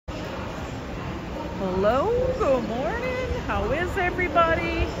Hello, good morning. How is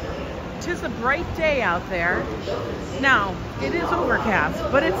everybody? 'Tis a bright day out there. Now, it is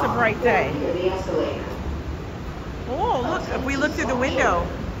overcast, but it's a bright day. Oh, look, if we look through the window,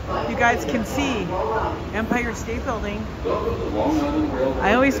 you guys can see Empire State Building.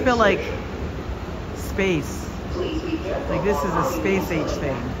 I always feel like space. Like this is a space age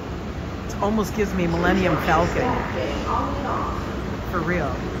thing. It almost gives me Millennium Falcon. For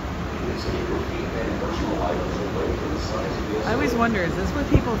real. I always wonder, is this what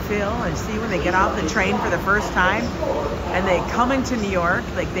people feel and see when they get off the train for the first time and they come into New York,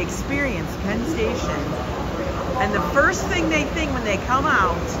 like they experience Penn Station, and the first thing they think when they come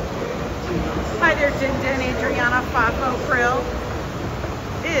out, hi there, Din Din, Adriana, Fafo, Krill,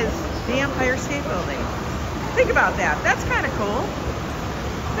 is the Empire State Building. Think about that. That's kind of cool.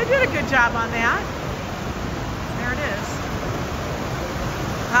 They did a good job on that. There it is.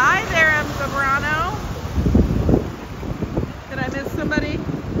 Hi there, M. Sobrano. Did I miss somebody?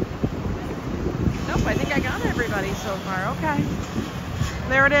 Nope, I think I got everybody so far. Okay.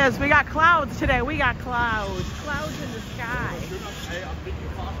 There it is. We got clouds today. We got clouds. Clouds in the sky.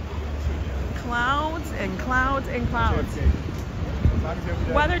 Clouds and clouds and clouds.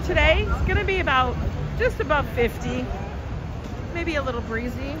 Weather today is going to be about just above 50. Maybe a little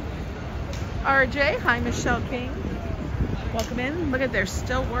breezy. RJ, hi Michelle King. Welcome in. Look at, they're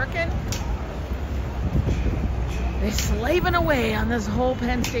still working. They're slaving away on this whole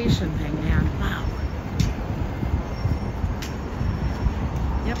Penn Station thing, man. Wow.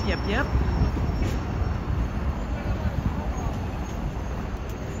 Yep.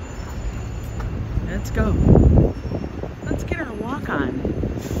 Let's go. Let's get our walk on.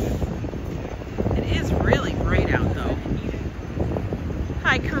 It is really bright out though.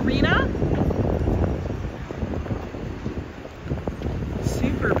 Hi, Karina.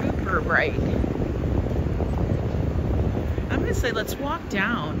 Super duper bright. I'm gonna say let's walk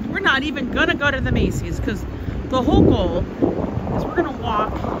down. We're not even gonna go to the Macy's because the whole goal is we're gonna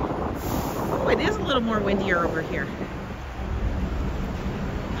walk. Oh, it is a little more windier over here.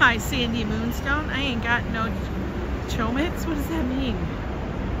 Hi, Sandy Moonstone. I ain't got no chomix. What does that mean?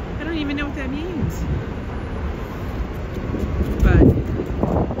 I don't even know what that means.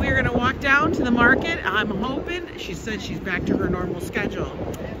 But we're gonna walk down to the market. I'm hoping, she said she's back to her normal schedule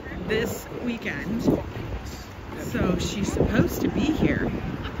this weekend. So she's supposed to be here.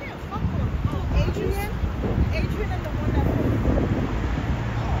 Adrian and the one that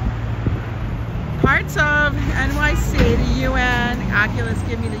Parts of NYC, the UN, Oculus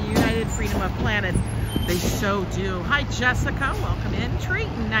give me the United Freedom of Planets. They so do. Hi Jessica, welcome in.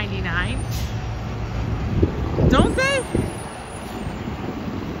 Treating 99. Don't they?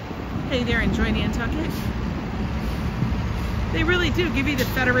 Hey there, enjoy Nantucket. They really do give you the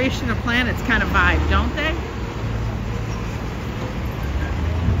Federation of Planets kind of vibe, don't they?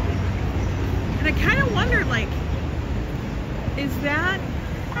 And I kind of wondered, like, is that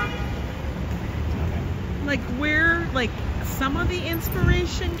like where like some of the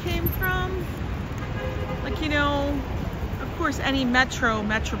inspiration came from? Like, you know, of course any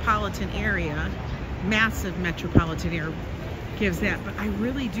metropolitan area, massive metropolitan area gives that, but I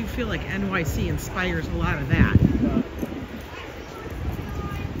really do feel like NYC inspires a lot of that.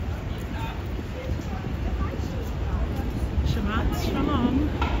 Shabbat Shalom.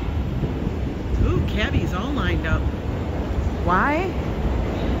 Ooh, cabbies all lined up. Why?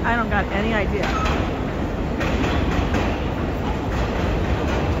 I don't got any idea.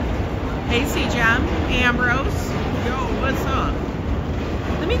 Hey, C-Jam, Ambrose. Yo, what's up?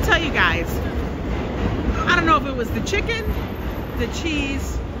 Let me tell you guys, I don't know if it was the chicken, the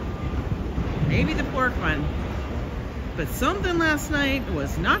cheese, maybe the pork one, but something last night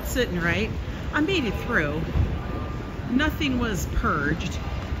was not sitting right. I made it through. Nothing was purged,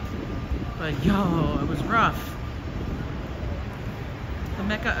 but yo, it was rough. The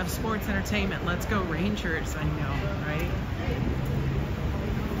mecca of sports entertainment. Let's go Rangers, I know, right?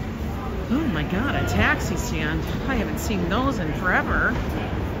 Oh my God, a taxi stand. I haven't seen those in forever.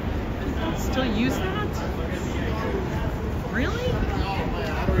 People still use that? Really?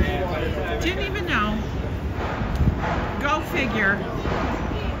 Didn't even know. Go figure.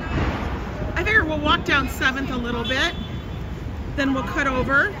 I figure we'll walk down 7th a little bit. Then we'll cut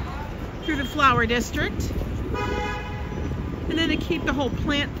over through the Flower District. And then to keep the whole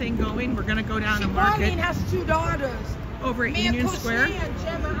plant thing going, we're gonna go down to market. Marlene has 2 daughters. Over at Union Square. I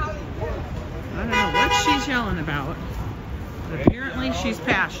don't know what she's yelling about, but apparently she's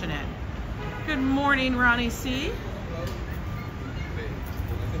passionate. Good morning, Ronnie C.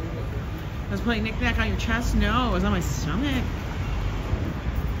 I was playing knick-knack on your chest. No, it was on my stomach.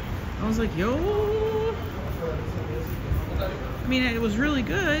 I was like, yo. I mean, it was really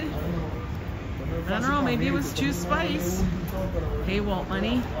good. I don't know, maybe it was too spice. Hey, Walt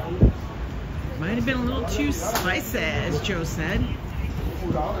Money. Might have been a little too spicy, as Joe said.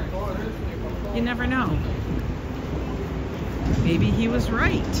 You never know. Maybe he was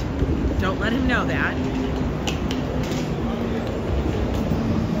right. Don't let him know that.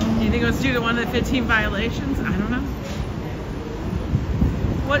 Do you think it was due to one of the 15 violations? I don't know.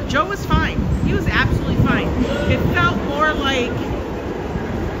 What, Joe was fine. He was absolutely fine. It felt more like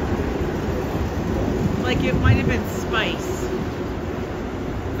it might have been spice.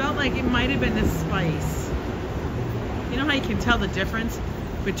 Felt like it might have been the spice. You know how you can tell the difference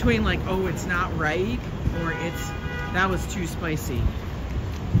between like, oh, it's not right, or that was too spicy.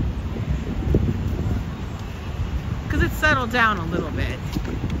 Because it settled down a little bit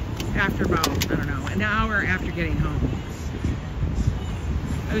after about, I don't know, an hour after getting home.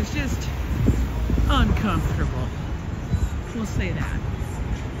 I was just uncomfortable. We'll say that.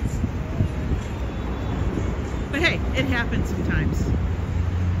 But hey, it happens sometimes.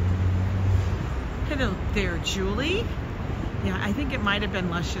 Hello there, Julie. Yeah, I think it might have been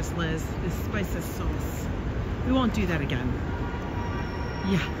Luscious Liz. This spicy sauce. We won't do that again.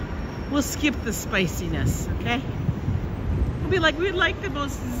 Yeah, we'll skip the spiciness, okay? We'll be like, we'd like the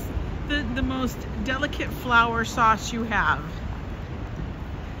most delicate flour sauce you have.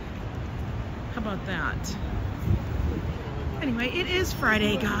 How about that? Anyway, it is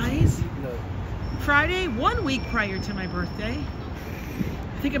Friday, guys. Friday, 1 week prior to my birthday.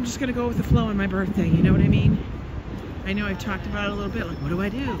 I think I'm just gonna go with the flow on my birthday, you know what I mean? I know I've talked about it a little bit, like, what do I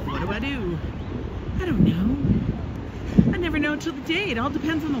do? What do I do? I don't know. I never know until the day. It all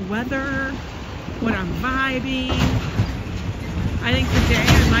depends on the weather, what I'm vibing. I think today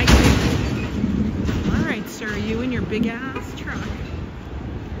I might take, all right, sir, you and your big ass truck.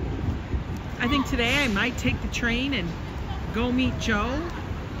 I think today I might take the train and go meet Joe.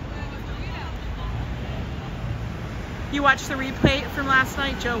 You watched the replay from last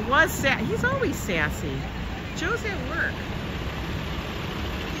night? Joe was sassy. He's always sassy. Joe's at work.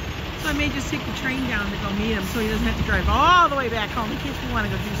 So I may just take the train down to go meet him so he doesn't have to drive all the way back home in case we want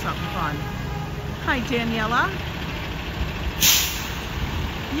to go do something fun. Hi, Daniela.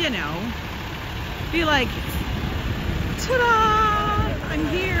 You know, be like, ta-da, I'm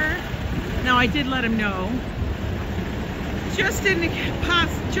here. Now I did let him know, just in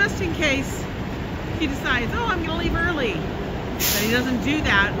case he decides, oh, I'm gonna leave early, that he doesn't do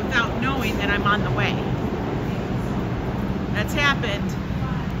that without knowing that I'm on the way. That's happened.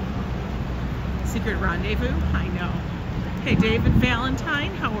 Secret rendezvous, I know. Hey, David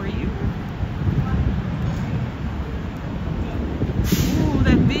Valentine, how are you? Ooh,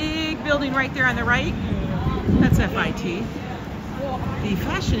 that big building right there on the right, that's FIT. The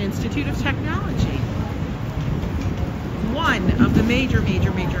Fashion Institute of Technology. One of the major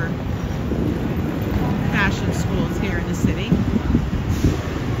fashion schools here in the city.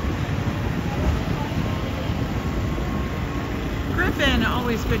 Griffin,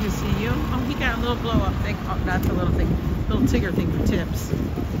 always good to see you. Oh, he got a little blow up thing. Oh, that's a little thing, little Tigger thing for tips.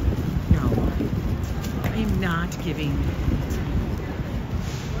 No, I'm not giving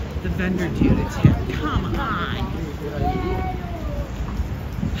the vendor dude a tip. Come on.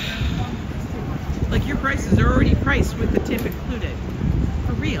 Like your prices are already priced with the tip included.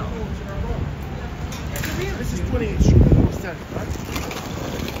 For real. For real. This is 28th Street. What's that?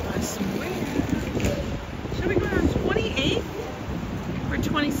 I swear. Should we go down 28th or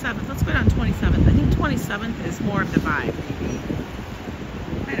 27th? Let's go down 27th. I think 27th is more of the vibe.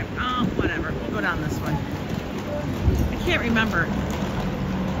 I don't know. Whatever. We'll go down this one. I can't remember.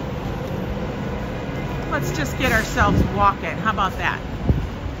 Let's just get ourselves walking. How about that?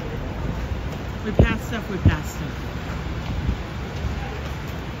 We passed stuff, we passed stuff.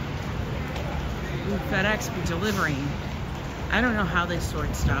 Ooh, FedEx be delivering. I don't know how they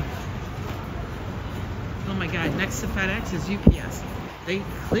sort stuff. Oh my God, next to FedEx is UPS. They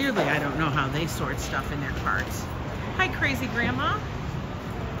clearly, I don't know how they sort stuff in their carts. Hi, crazy grandma.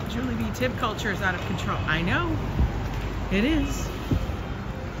 Julie B. Tip culture is out of control. I know, it is.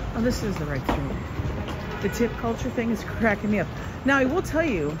 Oh, this is the right street. The tip culture thing is cracking me up. Now, I will tell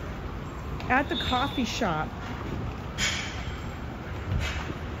you, at the coffee shop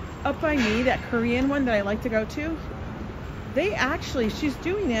up by me, that Korean one that I like to go to, they actually, she's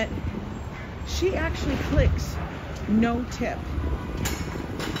doing it, she actually clicks no tip.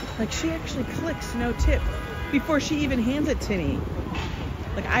 Like, she actually clicks no tip before she even hands it to me.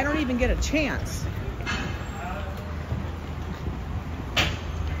 Like, I don't even get a chance.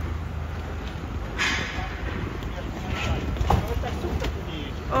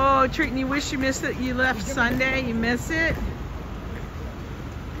 Oh, Oh, Triton, you wish you missed it. You left Sunday. You miss it.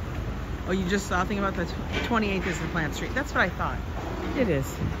 Oh, you just saw a thing about the 28th is the Plant Street. That's what I thought. It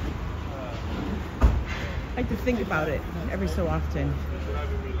is. I like to think about it every so often.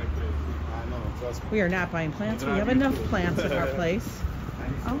 We are not buying plants. We have enough plants at our place.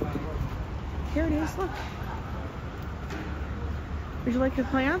 Oh, here it is. Look. Would you like a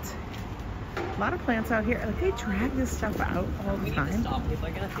plant? A lot of plants out here. Like, they drag this stuff out all the time. We need to stop. People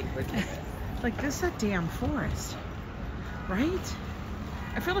are gonna think we're tourists. Like, this is a damn forest, right?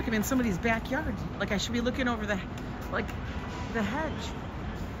 I feel like I'm in somebody's backyard. Like, I should be looking over the hedge.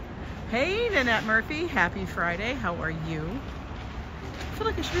 Hey, Nanette Murphy. Happy Friday. How are you? I feel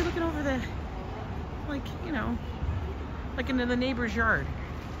like I should be looking over the, like, you know, like into the neighbor's yard.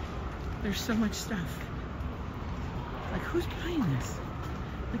 There's so much stuff. Like, who's buying this?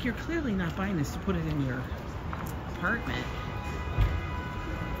 Like, you're clearly not buying this to put it in your apartment.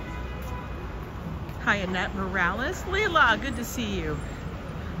 Hi, Annette Morales. Leila, good to see you.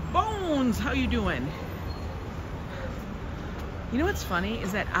 Bones, how you doing? You know what's funny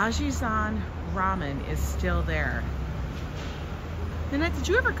is that Ajizan Ramen is still there. Annette, did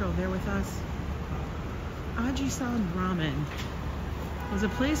you ever go there with us? Ajizan Ramen was a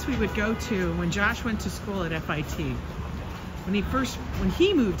place we would go to when Josh went to school at FIT. When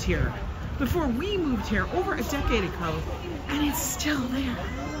he moved here, before we moved here over a decade ago, and it's still there.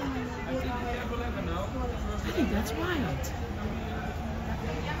 I think that's wild.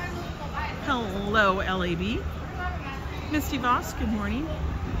 Hello, LAB. Misty Voss, good morning.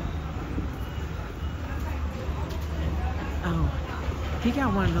 Oh, he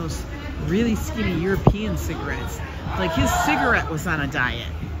got one of those really skinny European cigarettes. Like, his cigarette was on a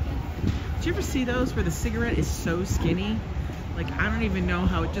diet. Did you ever see those where the cigarette is so skinny? Like, I don't even know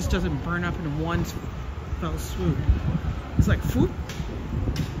how it just doesn't burn up in one fell swoop. It's like, whoop.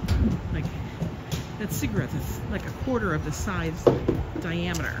 Like, that cigarette is like a quarter of the size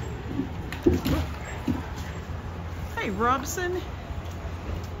diameter. Oh. Hey, Robson.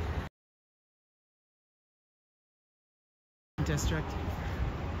 District.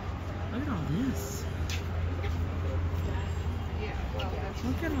 Look at all this.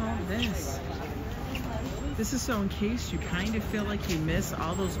 Look at all this. This is so in case you kind of feel like you miss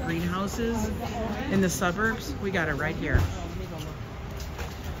all those greenhouses in the suburbs. We got it right here.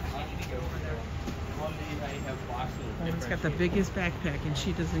 It's got the biggest backpack and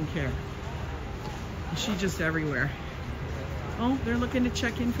she doesn't care. She's just everywhere. Oh, they're looking to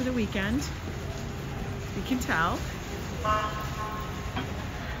check in for the weekend. You can tell.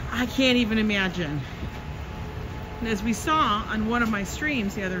 I can't even imagine. And as we saw on one of my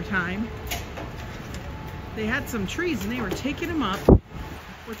streams the other time, they had some trees and they were taking them up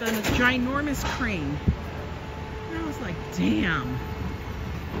with a ginormous crane. And I was like, damn,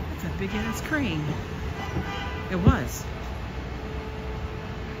 that's a big ass crane. It was.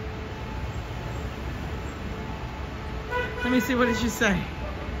 Let me see, what did you say?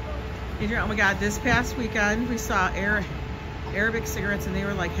 Oh my God, this past weekend we saw Arabic cigarettes and they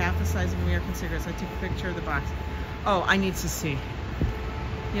were like half the size of American cigarettes. I took a picture of the box. Oh, I need to see.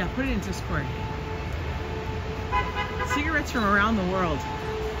 Yeah, put it in Discord. Cigarettes from around the world.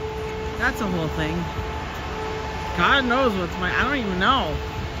 That's a whole thing. God knows what's I don't even know.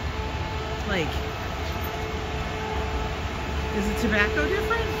 Like, is the tobacco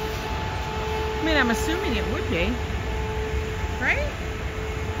different? I mean, I'm assuming it would be. Right?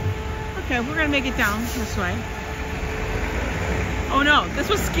 Okay, we're gonna make it down this way. Oh no, this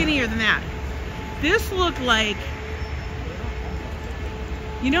was skinnier than that. This looked like,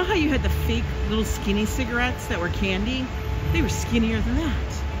 you know how you had the fake little skinny cigarettes that were candy? They were skinnier than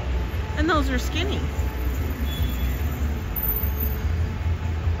that. And those are skinny.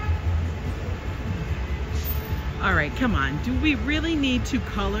 All right, come on. Do we really need to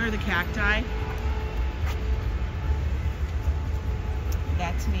color the cacti?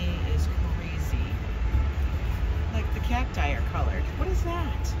 That to me is crazy. Like, the cacti are colored. What is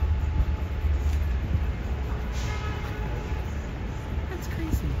that? That's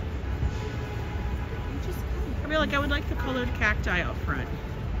crazy. I mean, like, I would like the colored cacti up front.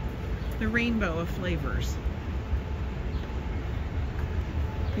 The rainbow of flavors.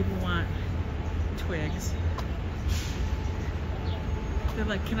 People want twigs. They're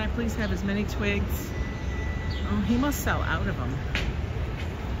like, can I please have as many twigs? Oh, he must sell out of them.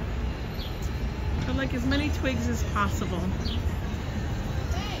 So like as many twigs as possible.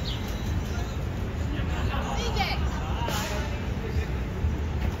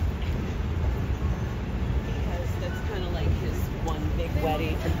 That's kind of like his one big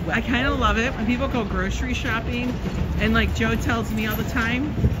wedding. I kind of love it when people go grocery shopping and like Joe tells me all the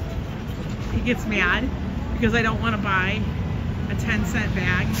time, he gets mad because I don't want to buy a 10-cent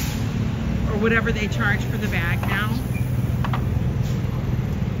bag or whatever they charge for the bag now.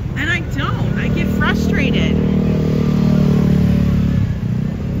 And I don't. I get frustrated.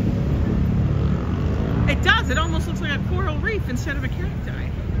 It does. It almost looks like a coral reef instead of a cacti.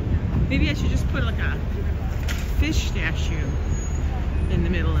 Maybe I should just put like a fish statue in the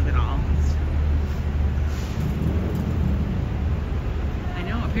middle of it all. I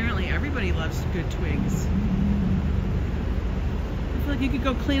know, apparently everybody loves good twigs. I feel like you could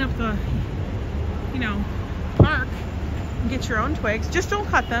go clean up the, you know, park and get your own twigs. Just don't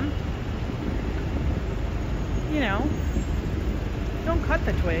cut them. You know, don't cut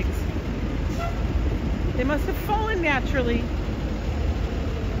the twigs. They must have fallen naturally.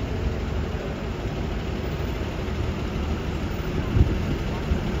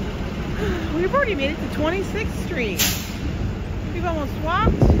 We've already made it to 26th Street. We've almost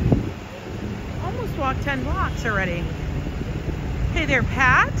walked 10 blocks already. Hey there,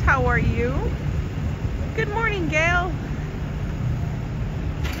 Pat. How are you? Good morning, Gail.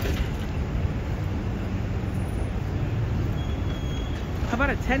 How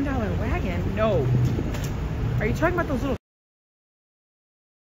about a $10 wagon? No. Are you talking about those little...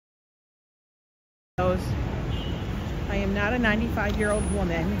 I am not a 95-year-old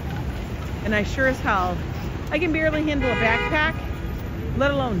woman, and I sure as hell, I can barely handle a backpack,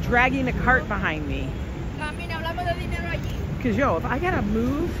 let alone dragging a cart behind me. Because, yo, if I gotta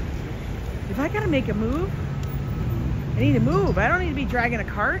move, if I gotta make a move, I need to move. I don't need to be dragging a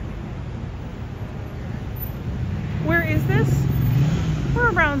cart. Where is this?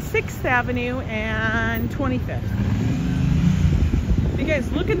 We're around 6th Avenue and 25th. You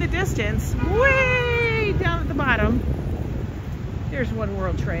guys look in the distance, way down at the bottom, there's One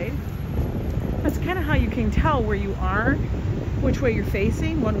World Trade. That's kind of how you can tell where you are, which way you're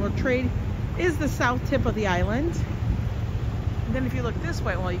facing. One World Trade is the south tip of the island. And then if you look this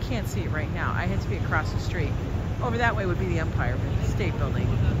way, well, you can't see it right now. I had to be across the street. Over that way would be the Empire State Building.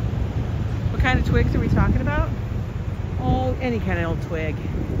 What kind of twigs are we talking about? Oh, any kind of old twig.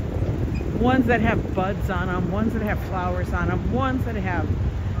 Ones that have buds on them, ones that have flowers on them, ones that have,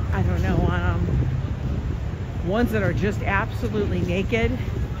 I don't know, on them. Ones that are just absolutely naked.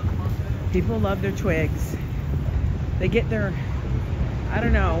 People love their twigs. They get their, I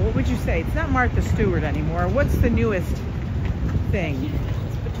don't know, what would you say? It's not Martha Stewart anymore. What's the newest thing?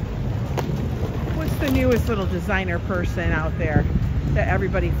 What's the newest little designer person out there that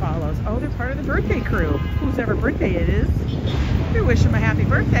everybody follows? Oh, they're part of the birthday crew. Whose ever birthday it is. We wish them a happy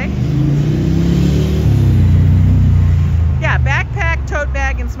birthday. Yeah, backpack, tote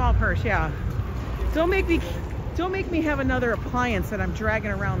bag, and small purse. Yeah. Don't make me have another appliance that I'm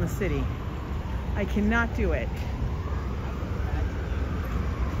dragging around the city. I cannot do it.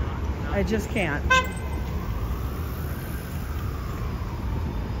 I just can't.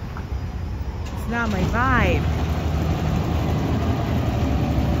 It's not my vibe.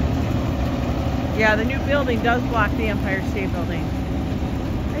 Yeah, the new building does block the Empire State Building.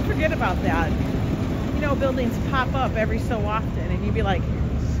 I forget about that. You know, buildings pop up every so often and you'd be like,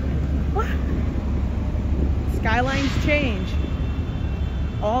 what? Skylines change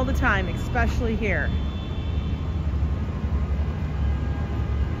all the time, especially here.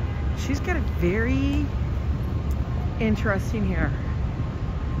 She's got a very interesting hair.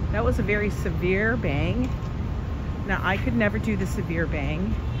 That was a very severe bang. Now, I could never do the severe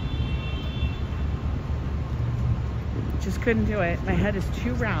bang. Just couldn't do it. My head is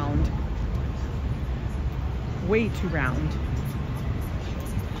too round. Way too round.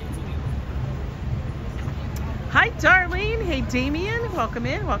 Hi, Darlene. Hey, Damien. Welcome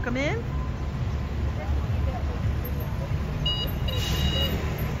in. Welcome in.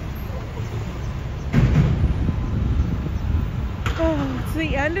 Oh, it's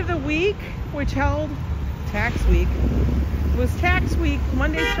the end of the week, which held tax week. It was tax week.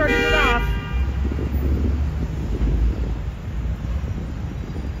 Monday started it off.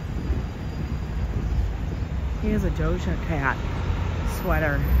 He has a Doja Cat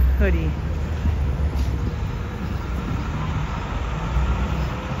sweater, hoodie.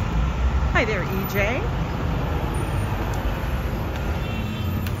 Hi there, EJ.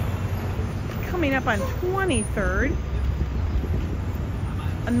 Coming up on 23rd,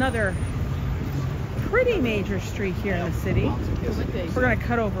 another pretty major street here in the city. We're gonna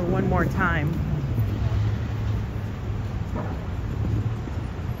cut over one more time.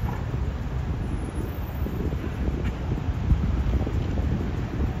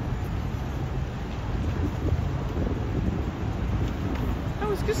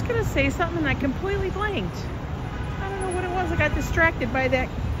 Just gonna say something and I completely blanked. I don't know what it was. I got distracted by that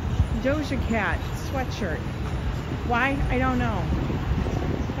Doja Cat sweatshirt. Why? I don't know.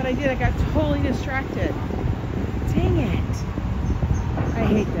 But I did. I got totally distracted. Dang it. I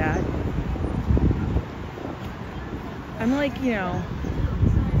hate that. I'm like, you know,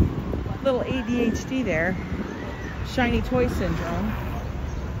 little ADHD there. Shiny toy syndrome.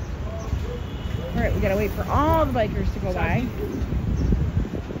 Alright, we gotta wait for all the bikers to go by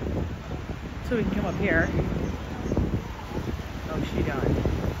so we can come up here. Oh, she done.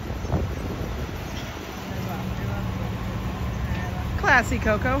 Classy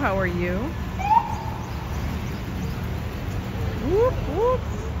Coco, how are you? Whoop, whoop.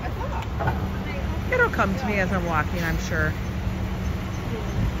 It'll come to me as I'm walking, I'm sure.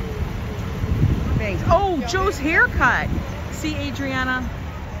 Thanks. Oh, Joe's haircut. See, Adriana?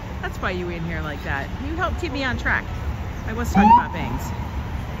 That's why you in here like that. You help keep me on track. I was talking about bangs.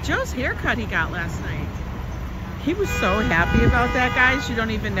 Joe's haircut he got last night. He was so happy about that, guys. You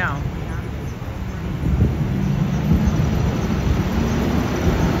don't even know.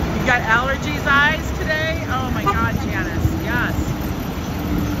 You got allergies eyes today? Oh my God, Janice. Yes.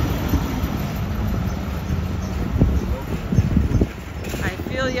 I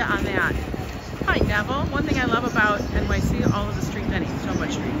feel you on that. Hi, Neville. One thing I love about NYC, all of the street vending. So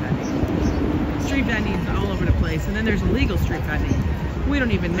much street vending. Street vending is all over the place. And then there's illegal street vending. We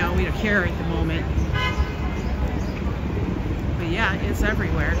don't even know. We don't care at the moment. But yeah, it's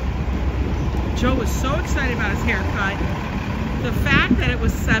everywhere. Joe was so excited about his haircut. The fact that it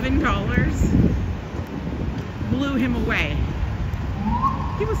was $7 blew him away.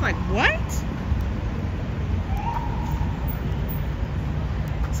 He was like, what?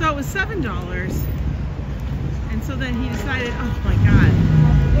 So it was $7. And so then he decided, oh my God.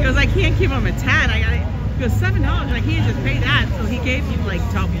 He goes, I can't give him a 10. He goes, $7. I can't just pay that. So he gave him like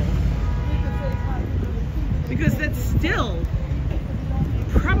double. Because that's still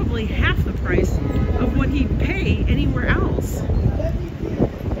probably half the price of what he'd pay anywhere else.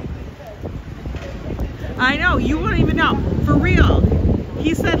 I know, you wouldn't even know. For real.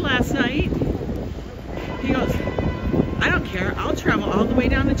 He said last night, he goes, I don't care, I'll travel all the way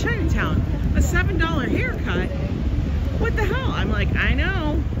down to Chinatown. A $7 haircut? What the hell? I'm like, I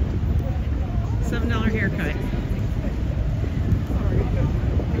know. $7 haircut.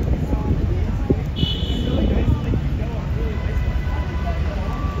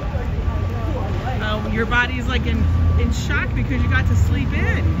 Your body's like in shock because you got to sleep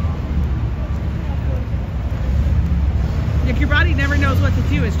in. Like your body never knows what to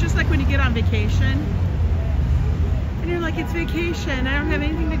do. It's just like when you get on vacation and you're like, it's vacation, I don't have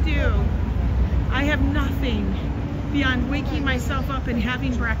anything to do. I have nothing beyond waking myself up and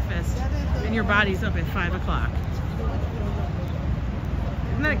having breakfast, and your body's up at 5 o'clock.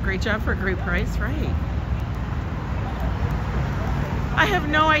 Isn't that a great job for a great price, right? I have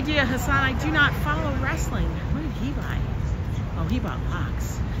no idea, Hassan. I do not follow wrestling. What did he buy? Oh, he bought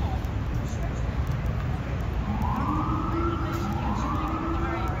locks.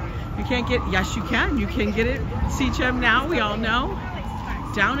 You can't get, yes you can. You can get it. CHM now, we all know.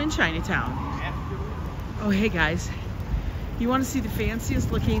 Down in Chinatown. Oh, hey guys. You want to see the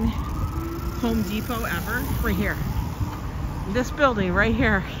fanciest looking Home Depot ever? Right here. This building right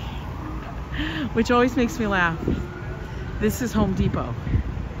here. Which always makes me laugh. This is Home Depot.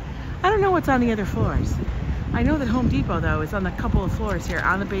 I don't know what's on the other floors. I know that Home Depot, though, is on a couple of floors here.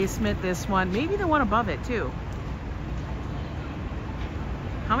 On the basement, this one, maybe the one above it, too.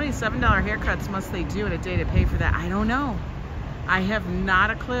 How many $7 haircuts must they do in a day to pay for that? I don't know. I have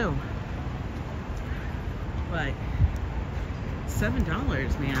not a clue. But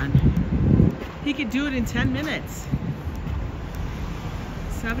 $7, man. He could do it in 10 minutes.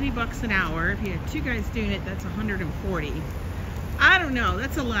 70 bucks an hour. If you had 2 guys doing it, that's 140. I don't know.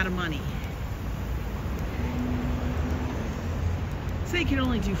 That's a lot of money. Say you could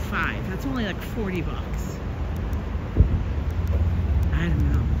only do 5. That's only like 40 bucks. I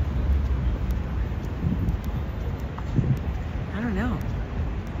don't know. I don't know.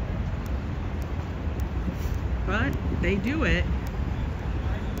 But they do it.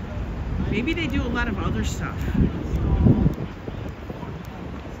 Maybe they do a lot of other stuff.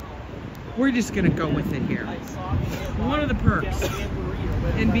 We're just gonna go with it here. One of the perks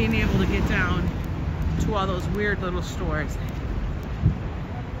in being able to get down to all those weird little stores.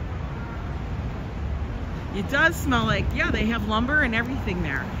 It does smell like, yeah, they have lumber and everything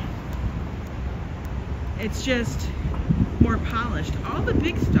there. It's just more polished. All the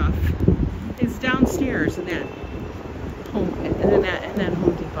big stuff is downstairs in that home, in that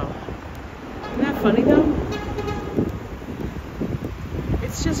Home Depot. Isn't that funny though?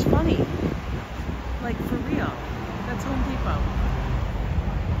 It's just funny. Like for real. That's Home Depot.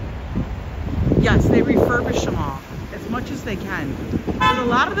 Yes, they refurbish them all as much as they can. But a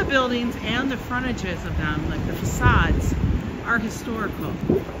lot of the buildings and the frontages of them, like the facades, are historical.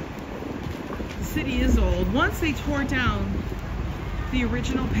 The city is old. Once they tore down the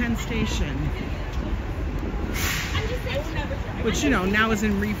original Penn Station, which, you know, now is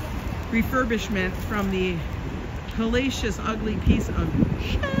in refurbishment from the hellacious, ugly piece of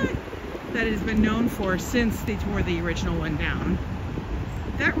shit that it has been known for since they tore the original one down.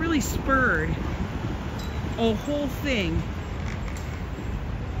 That really spurred a whole thing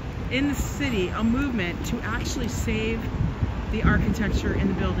in the city, a movement to actually save the architecture and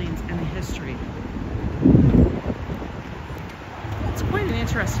the buildings and the history. It's quite an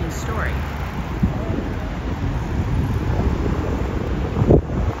interesting story.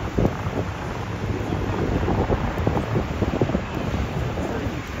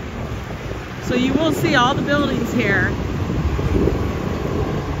 So you will see all the buildings here.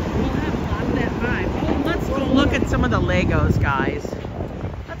 We'll have a lot of that vibe. Oh, let's go look at some of the Legos, guys.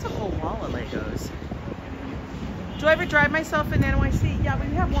 That's a whole wall of Legos. Do I ever drive myself in NYC? Yeah,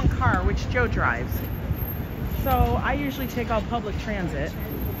 we have one car, which Joe drives. So I usually take all public transit.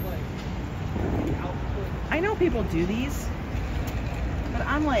 I know people do these, but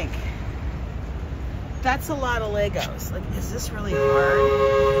I'm like, that's a lot of Legos. Like, is this really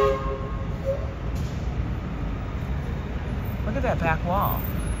hard? Look at that back wall.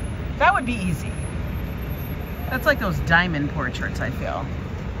 That would be easy. That's like those diamond portraits, I feel.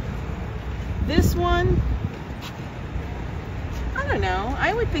 This one, I don't know.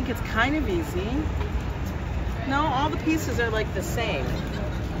 I would think it's kind of easy. No, all the pieces are like the same.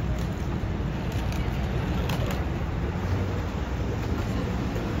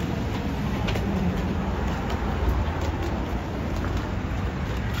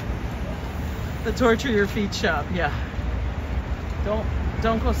 The torture your feet shop, yeah. Don't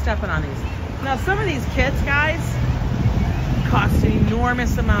go stepping on these. Now some of these kits, guys, cost an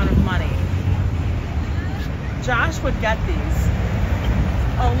enormous amount of money. Josh would get these.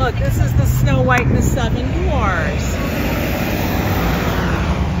 Oh look, this is the Snow White and the Seven Dwarfs.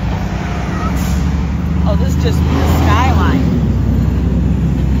 Oh, this just be the skyline.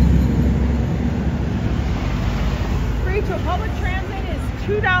 Free to public transit is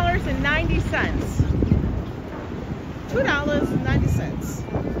 $2.90. $2.90.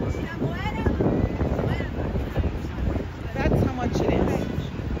 That's how much it is.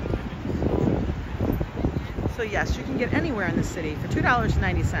 So yes, you can get anywhere in the city for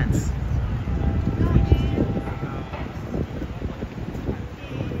 $2.90.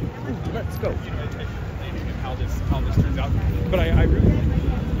 Let's go. How this turns out, but I really like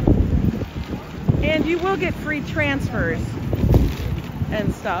it. And you will get free transfers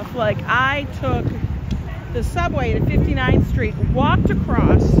and stuff. Like I took the subway to 59th Street, walked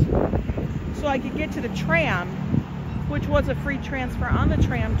across so I could get to the tram, which was a free transfer on the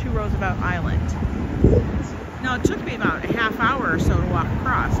tram to Roosevelt Island. Now it took me about a half hour or so to walk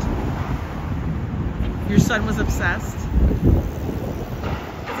across. Your son was obsessed.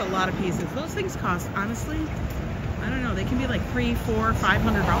 It's a lot of pieces. Those things cost, honestly, I don't know, they can be like $300, $400,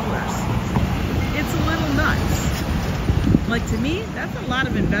 $500. It's a little nuts. Like to me, that's a lot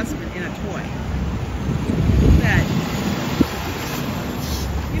of investment in a toy. That,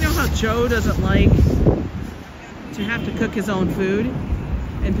 you know how Joe doesn't like to have to cook his own food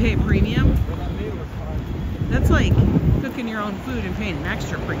and pay a premium? That's like cooking your own food and paying an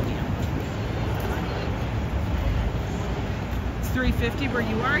extra premium. It's $3.50 where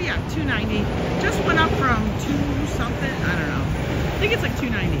you are? Yeah, $2.90. Just went up from $2 something, I don't know. I think it's like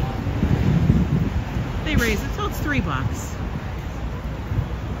 $2.90. They raised it, so it's $3.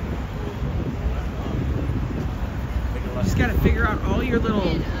 You just gotta figure out all your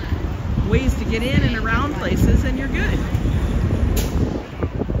little ways to get in and around places and you're good.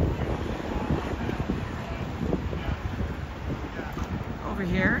 Over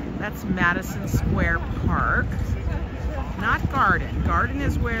here, that's Madison Square Park. Not Garden. Garden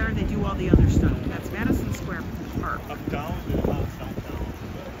is where they do all the other stuff. That's Madison Square Park.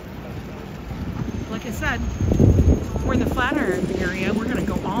 Like I said, we're in the Flatiron area. We're gonna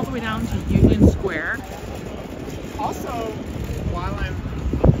go all the way down to Union Square. Also, while I'm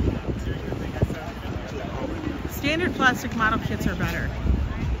doing the thing, I said standard plastic model kits are better.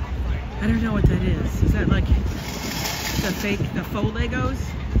 I don't know what that is. Is that like the faux Legos?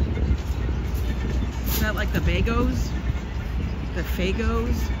 Is that like the Bagos? The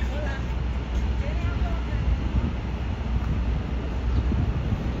Fagos?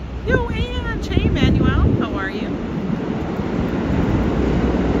 Yo, Ange, hey Manuel, how are you?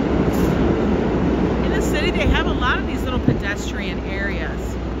 In the city, they have a lot of these little pedestrian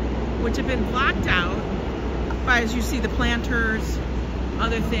areas. which have been blocked out by, as you see, the planters,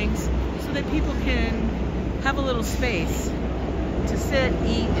 other things, so that people can have a little space to sit,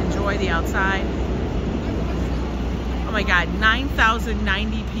 eat, enjoy the outside. Oh my God,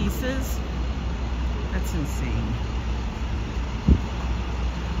 9,090 pieces. That's insane.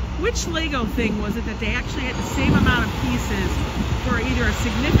 Which Lego thing was it that they actually had the same amount of pieces for either a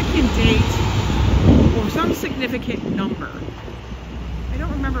significant date or some significant number? I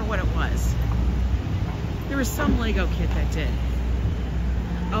don't remember what it was. There was some Lego kit that did.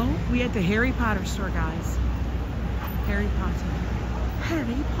 Oh, we had the Harry Potter store, guys. Harry Potter.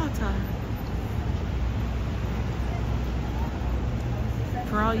 Harry Potter.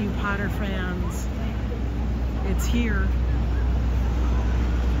 For all you Potter fans, it's here.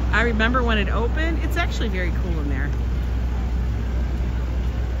 I remember when it opened. It's actually very cool in there.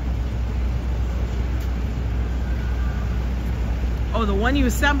 Oh, the one you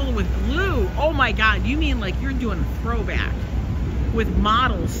assemble with glue. Oh my God, you mean like you're doing a throwback with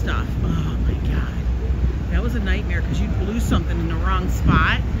model stuff. Oh my God. That was a nightmare because you'd glue something in the wrong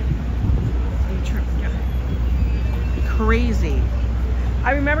spot. Crazy.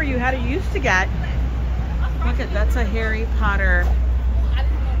 I remember you used to get, look at, that's a Harry Potter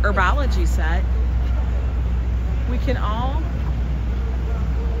herbology set. We can all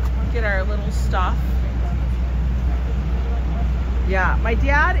get our little stuff. Yeah, my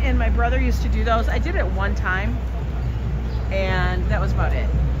dad and my brother used to do those. I did it one time and that was about it.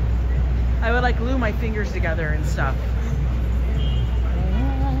 I would like glue my fingers together and stuff.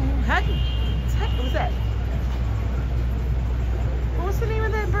 Heck, what was that? What was the name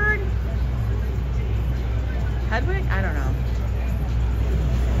of that bird? Hedwig? I don't know.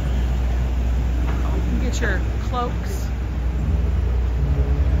 You get your cloaks.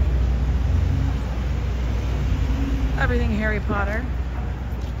 Everything Harry Potter.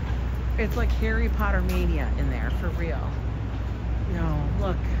 It's like Harry Potter mania in there, for real. No,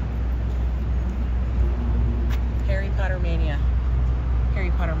 look. Harry Potter mania.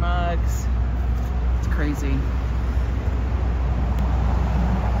 Harry Potter mugs. It's crazy.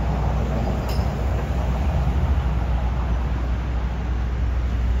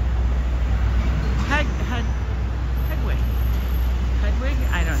 Hedwig?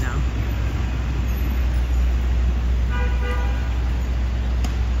 I don't know.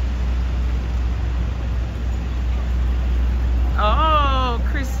 Oh,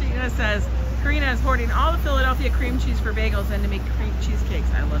 Christina says, Karina is hoarding all the Philadelphia cream cheese for bagels and to make cream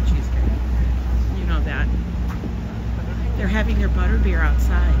cheesecakes. I love cheesecake. You know that. They're having their butterbeer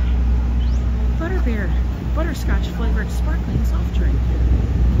outside. Butterbeer, butterscotch flavored sparkling soft drink.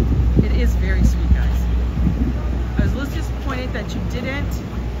 It is very sweet, guys. I was a little disappointed that you didn't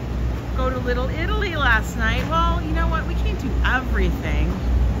go to Little Italy last night. Well, you know what? We can't do everything.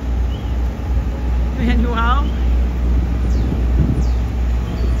 Manuel?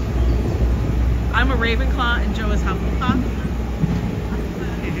 I'm a Ravenclaw and Joe is Hufflepuff.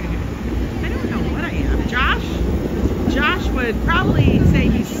 I don't know what I am. Josh would probably say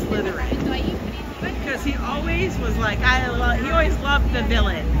he's Slytherin. Because he always was like, he always loved the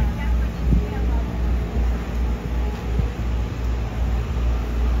villain.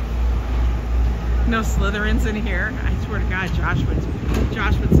 No Slytherins in here. I swear to God, Josh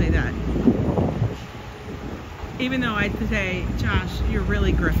would say that. Even though I'd say, Josh, you're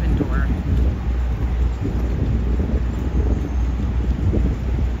really Gryffindor.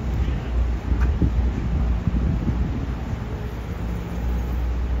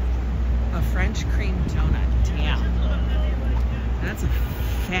 A French cream donut. Damn. That's a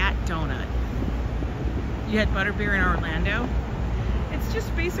fat donut. You had butterbeer in Orlando? It's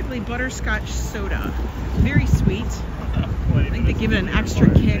just basically butterscotch soda. Very sweet. I think they give it an extra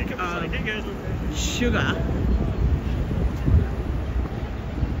kick of sugar.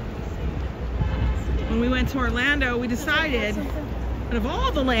 When we went to Orlando, we decided, out of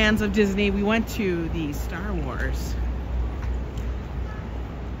all the lands of Disney, we went to the Star Wars.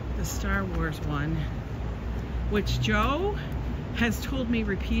 The Star Wars one, which Joe has told me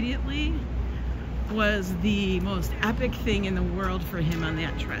repeatedly was the most epic thing in the world for him on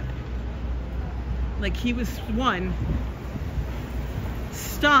that trip. Like, he was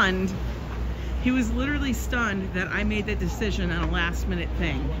stunned. He was literally stunned that I made that decision on a last minute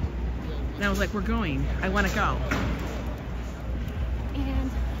thing. And I was like, we're going. I want to go.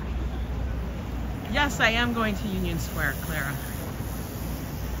 And yes, I am going to Union Square, Clara.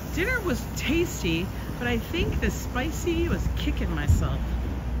 Dinner was tasty, but I think the spicy was kicking myself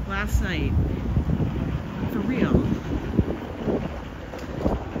last night. For real.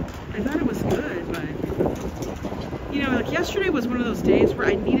 I thought it was good, but you You know, like yesterday was one of those days where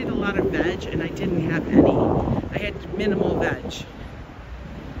I needed a lot of veg and I didn't have any. I had minimal veg.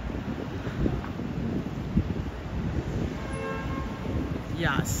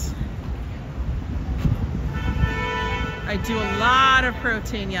 Yes. I do a lot of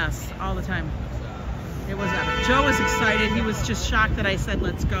protein, yes, all the time. It was epic. Joe was excited. He was just shocked that I said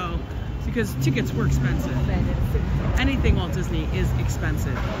let's go because tickets were expensive. Anything Walt Disney is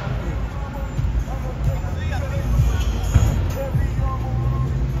expensive.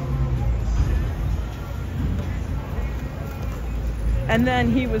 And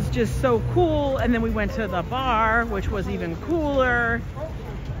then he was just so cool, and then we went to the bar, which was even cooler.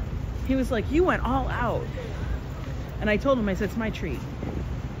 He was like, you went all out. And I told him, I said, it's my treat.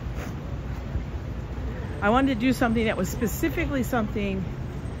 I wanted to do something that was specifically something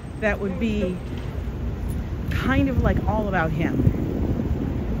that would be kind of like all about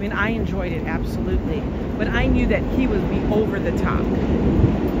him. I mean, I enjoyed it, absolutely. But I knew that he would be over the top.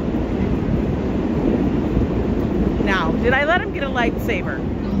 Now, did I let him get a lightsaber?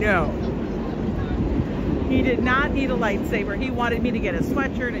 No. He did not need a lightsaber. He wanted me to get a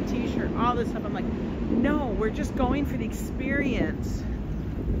sweatshirt, a t-shirt, all this stuff. I'm like, no, we're just going for the experience.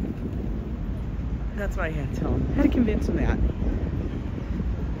 That's what I had to tell him. I had to convince him that.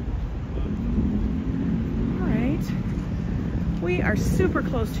 All right. We are super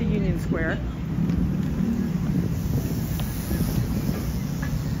close to Union Square.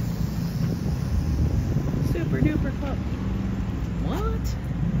 Super duper close. What?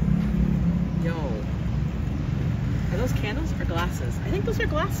 Yo. Are those candles or glasses? I think those are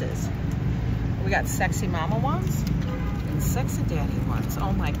glasses. We got sexy mama ones and sexy daddy ones.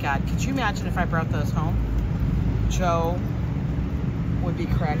 Oh my God. Could you imagine if I brought those home? Joe would be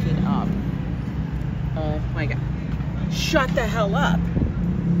cracking up. Oh my God. Shut the hell up,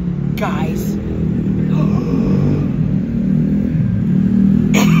 guys.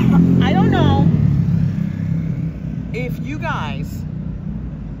 I don't know if you guys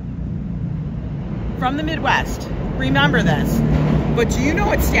from the Midwest remember this, but do you know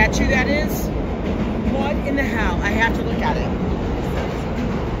what statue that is? What in the hell? I have to look at it.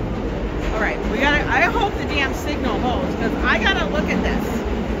 All right, we gotta, I hope the damn signal holds because I gotta look at this.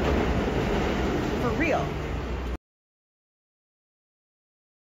 For real.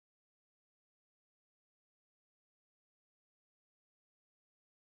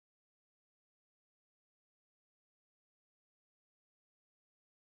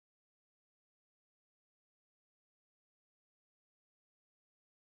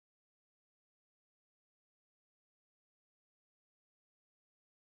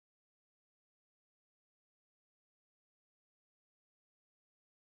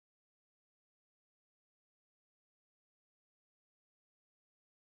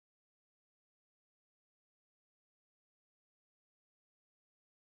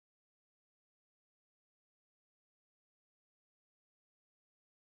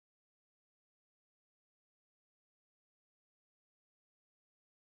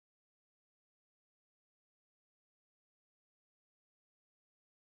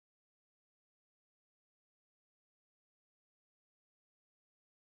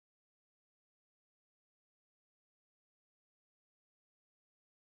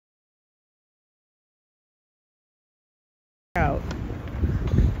 Out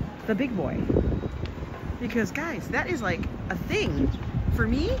the big boy, because guys, that is like a thing for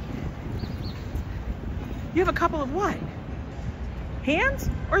me. You have a couple of what? Hands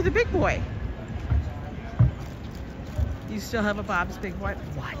or the big boy? You still have a Bob's Big Boy?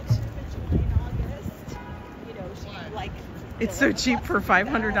 What? It's so cheap for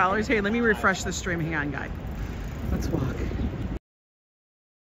 $500. Hey, let me refresh the stream. Hang on, guy. Let's walk.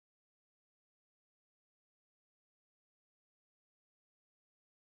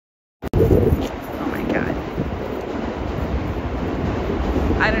 Oh my God.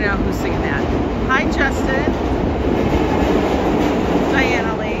 I don't know who's singing that. Hi, Justin.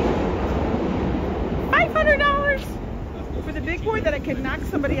 Diana Lee. $500 for the big boy that I could knock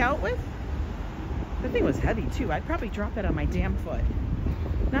somebody out with? The thing was heavy too. I'd probably drop it on my damn foot.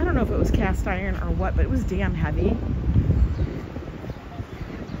 And I don't know if it was cast iron or what, but it was damn heavy.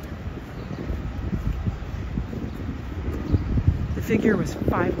 The figure was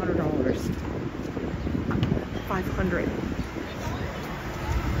 $500. $500.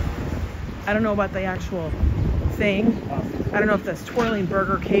 I don't know about the actual thing. I don't know if this twirling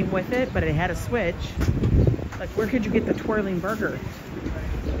burger came with it, but it had a switch. Like, where could you get the twirling burger?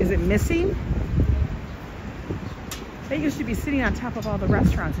 Is it missing? They used to be sitting on top of all the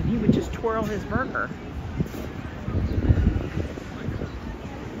restaurants and he would just twirl his burger.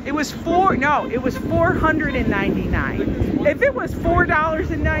 It was $499. If it was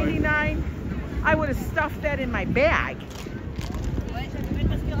 $4.99, I would have stuffed that in my bag.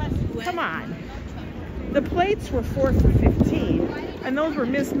 Come on. The plates were $4 for $15, and those were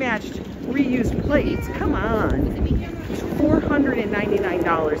mismatched, reused plates. Come on. It's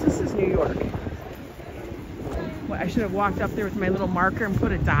 $499. This is New York. What, I should have walked up there with my little marker and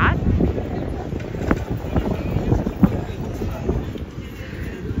put a dot.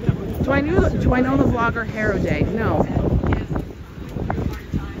 Do I know the vlogger Hair Day? No.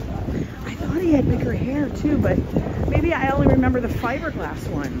 I thought he had bigger hair too, but maybe I only remember the fiberglass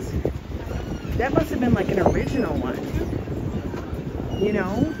ones. That must have been like an original one. You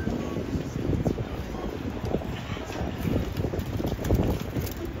know?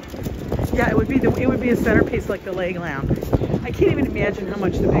 Yeah, it would be a centerpiece like the leg lamp. I can't even imagine how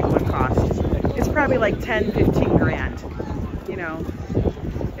much the big one cost. It's probably like 10, 15 grand. You know?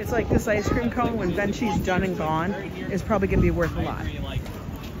 It's like this ice cream cone when Benchi's done and gone is probably gonna be worth a lot.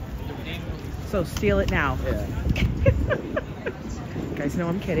 So steal it now. Yeah. You guys know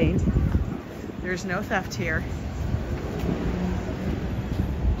I'm kidding. There's no theft here.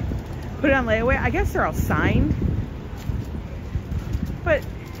 Put it on layaway. I guess they're all signed. But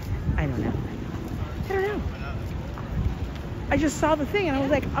I don't know. I don't know. I just saw the thing and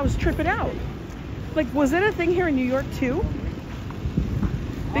I was tripping out. Like, was it a thing here in New York too?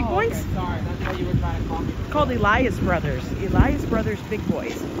 Big boys? Okay. Sorry, that's what you were trying to call me. Called Elias Brothers. Elias Brothers Big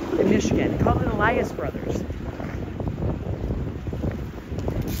Boys in Michigan. Called it Elias Brothers.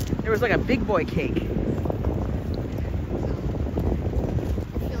 There was like a big boy cake.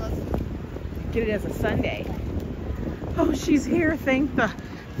 Get it as a sundae. Oh, she's here. Thank the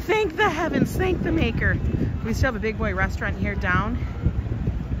heavens. Thank the maker. We still have a big boy restaurant here down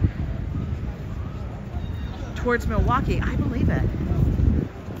towards Milwaukee. I believe it.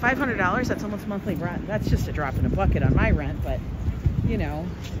 $500, that's almost monthly rent. That's just a drop in a bucket on my rent, but you know,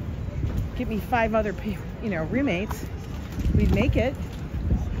 give me 5 other roommates, we'd make it.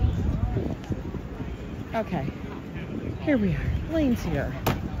 Okay, here we are. Blaine's here.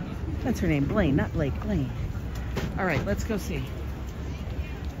 That's her name, Blaine, not Blake, Blaine. All right, let's go see.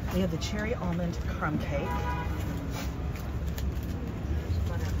 We have the cherry almond crumb cake.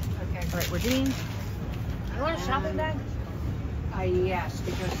 Okay. All right, we're doing. You want a shopping bag? Yes,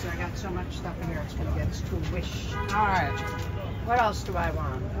 because I got so much stuff in here, it's gonna get squished. All right. What else do I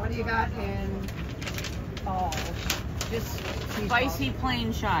want? What do you got in? Oh, Just spicy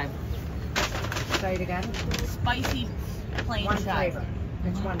plain chive. say it again. Spicy plain One chive. flavor.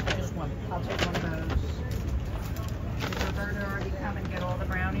 It's one, just one. I'll take one of those. Did Roberta already come and get all the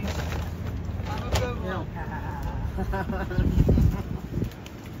brownies? No.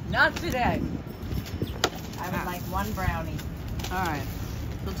 Not today. I would like one brownie. All right.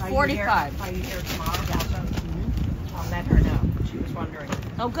 So it's Are 45. Are you here tomorrow also? I'll let her know. She was wondering.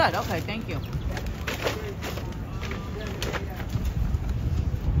 Oh, good. Okay, thank you.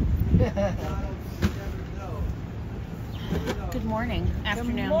 Good morning.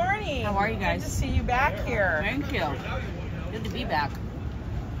 Afternoon. Good morning. How are you guys? Good to see you back here. Thank you. Good to be back.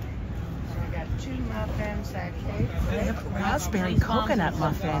 I got 2 muffins, that cake. They have raspberry coconut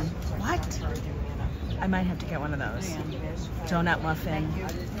muffin. What? I might have to get one of those. Donut muffin. You're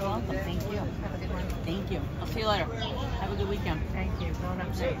welcome. Thank you. Have a good one. Thank you. I'll see you later. Have a good weekend. Thank you. Going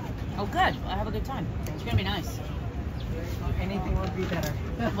up safe. Oh, good. I'll have a good time. It's going to be nice. Anything would be better.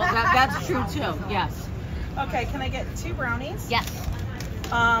 Well, that's true, too. Yes. Okay, can I get 2 brownies? Yes.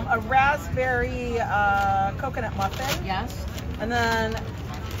 A raspberry coconut muffin. Yes. And then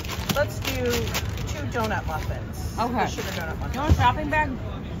let's do 2 donut muffins. Okay. The sugar donut muffins. You want a shopping bag?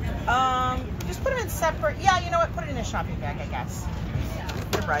 Just put them in separate. Yeah, you know what? Put it in a shopping bag, I guess.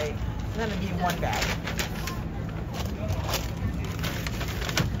 You're right. And then it'd be 1 bag.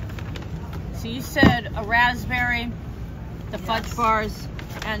 So you said a raspberry, the fudge bars,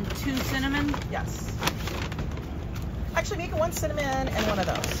 and 2 cinnamon? Yes. Actually, make it 1 cinnamon and 1 of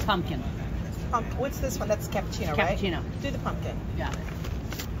those. Pumpkin. What's this one? That's cappuccino, right? Cappuccino. Do the pumpkin. Got it.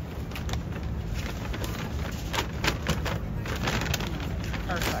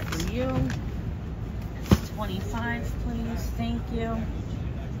 Perfect. For you. 25, please. Thank you.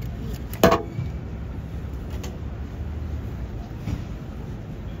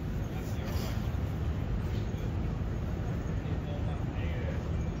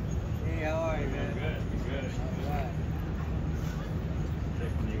 Hey, how are you, man? Good.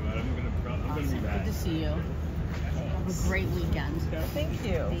 I'm gonna be Awesome. back. Good to see you. Have a great weekend. Thank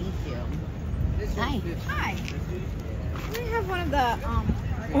you. Thank you. Hi. Hi. We have one of the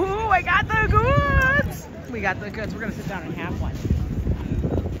Ooh, I got the goods. We got the goods. We're gonna sit down and have one.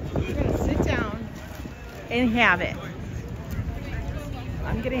 We're gonna sit down and have it.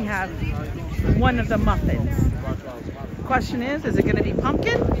 I'm gonna have one of the muffins. Question is it gonna be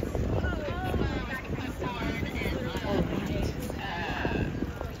pumpkin?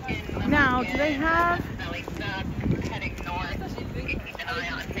 Now, do they have?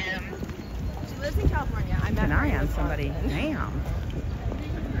 She lives in California. I met An eye on somebody. Damn.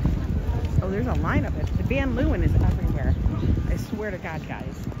 Oh, there's a lineup. The Van Leeuwen is everywhere. I swear to God,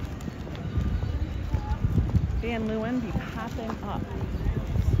 guys. Van Leeuwen be popping up.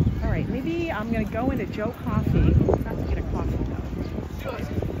 All right, maybe I'm gonna go into Joe Coffee. Not to get a coffee though.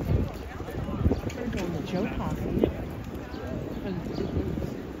 We're going to Joe Coffee.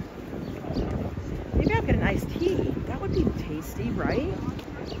 Maybe I'll get an iced tea. That would be tasty, right?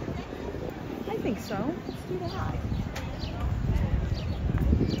 I think so. Let's do that.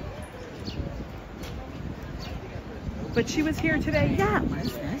 But she was here today. Yeah,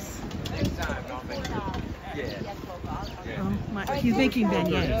 what's this? He's making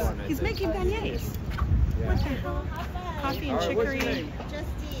beignets. He's making beignets. What the hell? Coffee and chicory.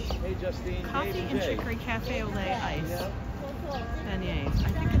 Hey, Justine. Coffee and chicory cafe au lait ice. Beignets. I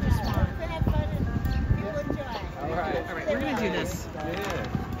think I just want. All right. All right, we're gonna do this. Yeah.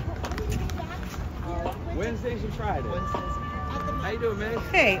 Wednesdays and Fridays. How you doing, man?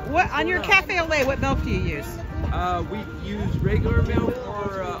 Hey, what on your cafe au lait? What milk do you use? We use regular milk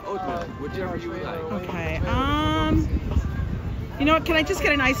or oat milk, whichever you would like. Okay. You know what? Can I just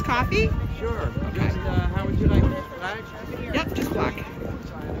get an iced coffee? Sure. Okay. Just, how would you like it? Black? Yep, just black.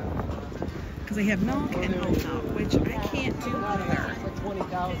 Because I have milk and oat milk, which I can't do either.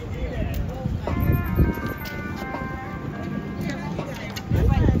 20,000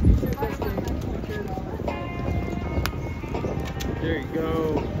 There you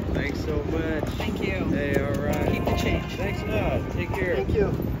go. Thanks so much. Thank you. Hey, all right. Keep the change. Thanks a lot. Take care. Thank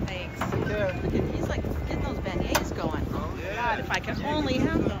you. Thanks. Take care. Look at, he's like getting those beignets going. Oh yeah. God, if I could only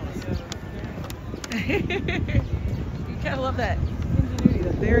have those. You gotta love that ingenuity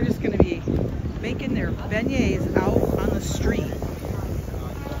that they're just gonna be making their beignets out on the street.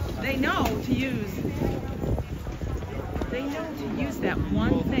 They know to use. They know to use that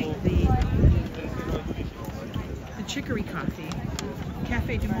one thing, the chicory coffee,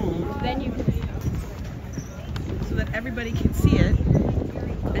 Cafe du Monde. Then you can, so that everybody can see it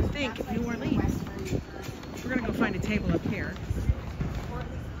and think New Orleans. We're gonna go find a table up here.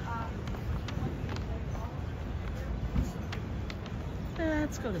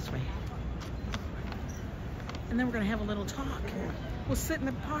 Let's go this way. And then we're gonna have a little talk. We'll sit in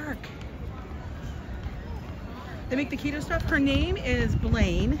the park. They make the keto stuff. Her name is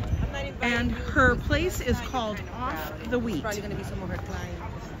Blaine, and her place is called Off the Wheat. Probably gonna be some of her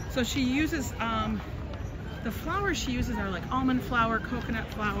clients. So she uses, the flours she uses are like almond flour, coconut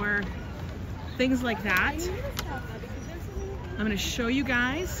flour, things like that. I'm gonna show you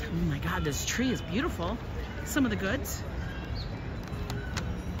guys. Oh my God, this tree is beautiful. Some of the goods.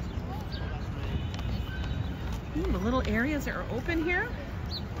 Ooh, the little areas that are open here.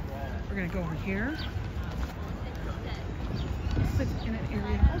 We're gonna go over here. Sit in an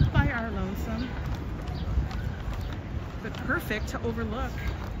area all by our lonesome, but perfect to overlook.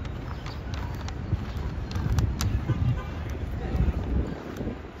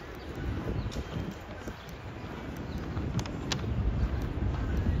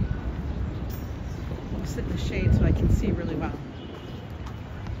 I'll sit in the shade so I can see really well.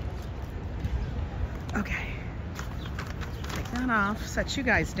 Okay, take that off, set you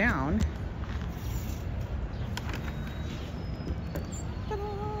guys down.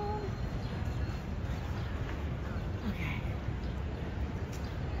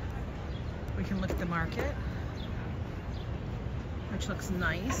 We can look at the market, which looks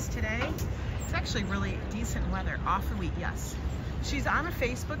nice today. It's actually really decent weather. Off the Wheat, yes. She's on a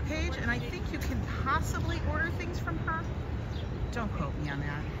Facebook page, and I think you can possibly order things from her. Don't quote me on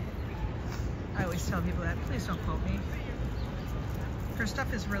that. I always tell people that. Please don't quote me. Her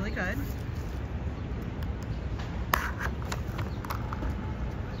stuff is really good. All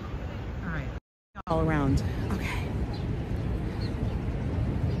right, all around. Okay.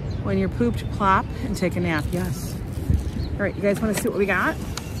 When you're pooped, plop and take a nap. Yes. All right, you guys want to see what we got?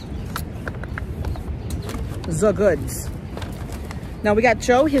 The goods. Now we got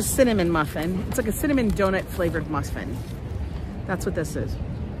Joe his cinnamon muffin. It's like a cinnamon donut flavored muffin. That's what this is.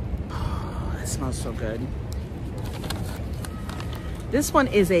 Oh, that smells so good. This one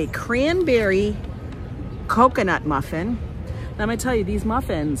is a cranberry coconut muffin. Now I'm gonna tell you, these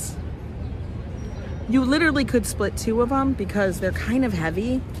muffins, you literally could split two of them because they're kind of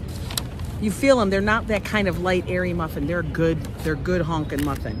heavy. You feel them. They're not that kind of light, airy muffin. They're good honkin'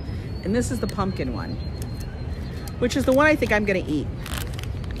 muffin. And this is the pumpkin one, which is the one I think I'm gonna eat.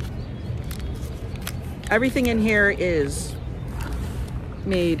 Everything in here is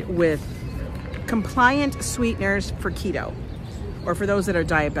made with compliant sweeteners for keto, or for those that are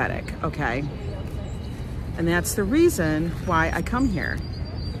diabetic, okay? And that's the reason why I come here.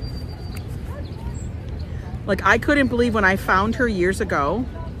 Like, I couldn't believe when I found her years ago,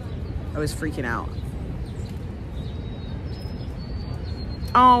 I was freaking out.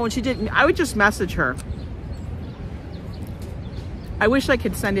 Oh, and she didn't, I would just message her. I wish I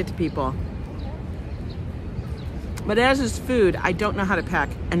could send it to people. But as is food, I don't know how to pack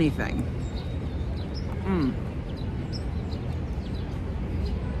anything.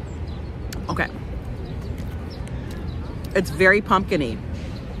 Okay. It's very pumpkin-y.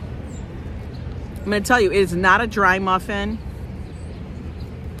 I'm gonna tell you, it is not a dry muffin.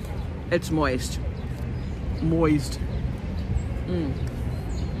 It's moist. Moist.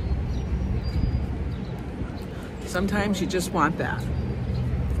 Sometimes you just want that.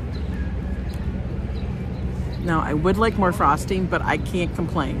 Now, I would like more frosting, but I can't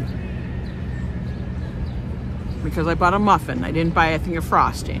complain. Because I bought a muffin. I didn't buy a thing of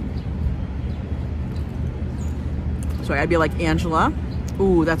frosting. So I'd be like, Angela,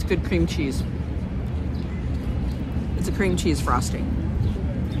 ooh, that's good cream cheese. It's a cream cheese frosting.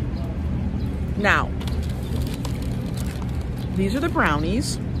 Now, these are the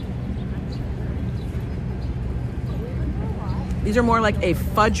brownies. These are more like a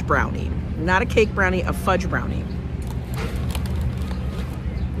fudge brownie. Not a cake brownie, a fudge brownie.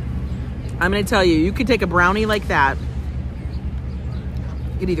 I'm gonna tell you, you could take a brownie like that.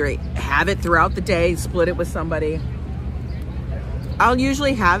 You could either have it throughout the day, split it with somebody. I'll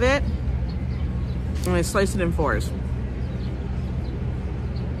usually have it and I slice it in 4s.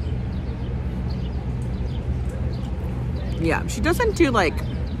 Yeah, she doesn't do like,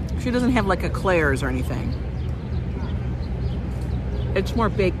 she doesn't have like eclairs or anything. It's more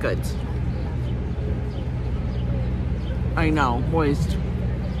baked goods. I know, moist.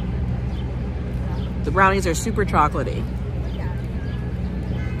 The brownies are super chocolatey.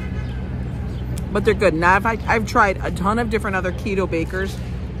 But they're good. Now, I've tried a ton of different other keto bakers.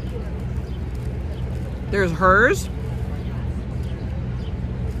 There's hers.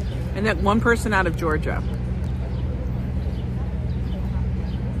 And that one person out of Georgia.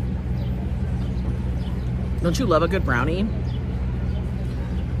 Don't you love a good brownie?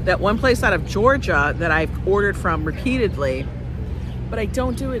 That one place out of Georgia that I've ordered from repeatedly, but I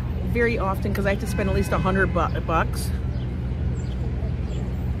don't do it very often because I have to spend at least $100 bucks,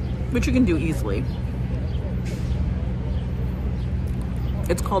 which you can do easily.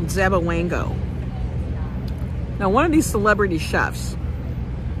 It's called Zabawango. Now, one of these celebrity chefs,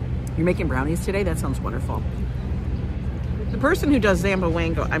 you're making brownies today? That sounds wonderful. The person who does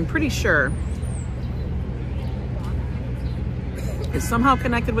Zabawango, I'm pretty sure, is somehow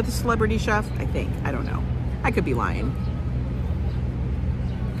connected with a celebrity chef, I think. I don't know. I could be lying.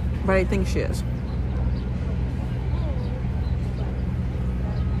 But I think she is.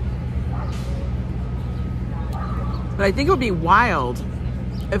 But I think it would be wild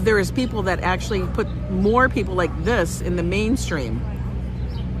if there is people that actually put more people like this in the mainstream.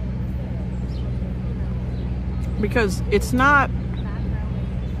 Because it's not,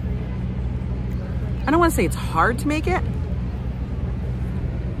 I don't want to say it's hard to make it.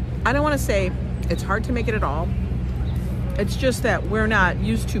 I don't want to say it's hard to make it at all. It's just that we're not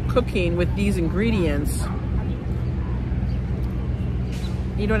used to cooking with these ingredients.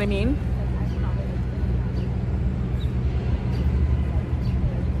 You know what I mean?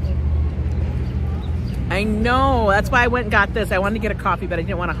 I know, that's why I went and got this. I wanted to get a coffee, but I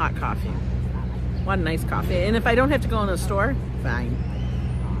didn't want a hot coffee. I want a nice coffee. And if I don't have to go in the store, fine.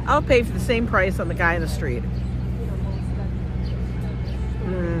 I'll pay for the same price on the guy in the street.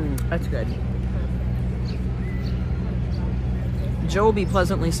 That's good. Joe will be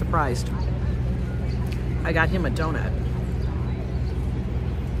pleasantly surprised. I got him a donut.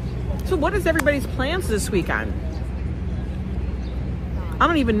 So what is everybody's plans this weekend? I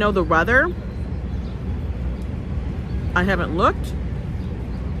don't even know the weather. I haven't looked.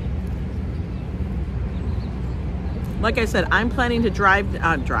 Like I said, I'm planning to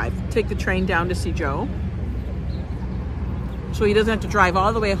take the train down to see Joe. So he doesn't have to drive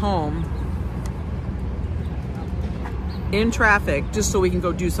all the way home in traffic just so we can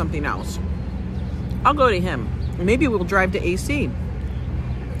go do something else. I'll go to him. Maybe we'll drive to AC.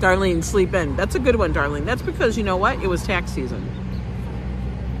 Darlene, sleep in. That's a good one, Darlene. That's because, you know what? It was tax season.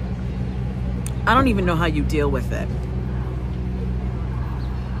 I don't even know how you deal with it.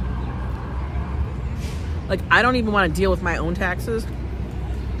 Like, I don't even want to deal with my own taxes,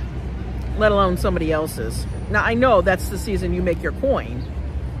 let alone somebody else's. Now, I know that's the season you make your coin,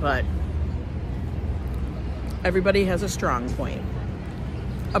 but everybody has a strong point.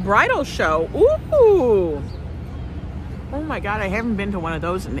 A bridal show. Ooh. Oh my God, I haven't been to one of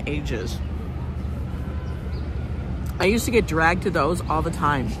those in ages. I used to get dragged to those all the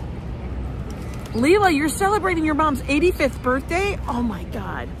time. Leela, you're celebrating your mom's 85th birthday? Oh my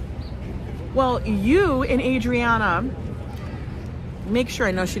God. Well, you and Adriana, make sure,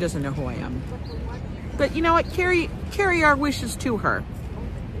 I know she doesn't know who I am. But you know what? Carry our wishes to her.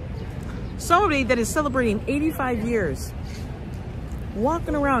 Somebody that is celebrating 85 years,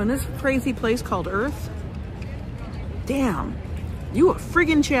 walking around in this crazy place called Earth. Damn, you a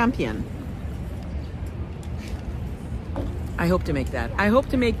friggin' champion. I hope to make that. I hope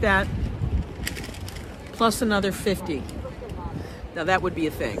to make that plus another 50. Now that would be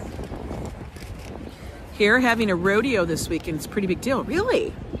a thing. Here, having a rodeo this weekend is a pretty big deal.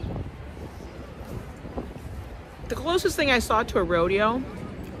 Really? The closest thing I saw to a rodeo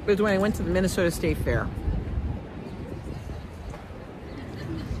was when I went to the Minnesota State Fair.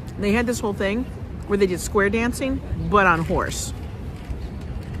 They had this whole thing where they did square dancing, but on horse.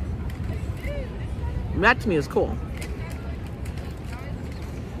 And that to me is cool.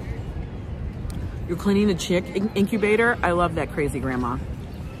 You're cleaning the chick incubator. I love that crazy grandma.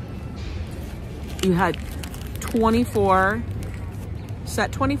 You had 24,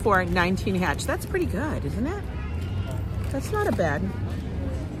 set 24, 19 hatch. That's pretty good, isn't it? That's not a bad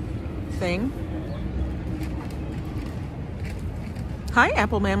thing. Hi,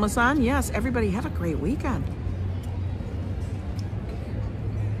 Apple Amazon. Yes, everybody have a great weekend.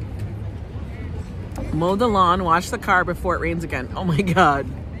 Mow the lawn, wash the car before it rains again. Oh my God.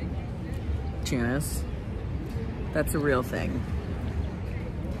 Janice, that's a real thing.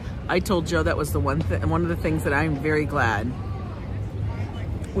 I told Joe that was the one of the things that I'm very glad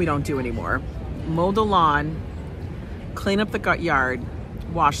we don't do anymore. Mow the lawn, clean up the yard,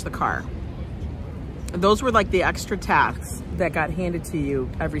 wash the car. Those were like the extra tasks that got handed to you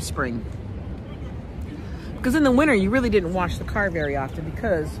every spring. Because in the winter, you really didn't wash the car very often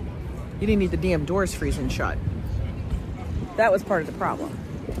because you didn't need the damn doors freezing shut. That was part of the problem.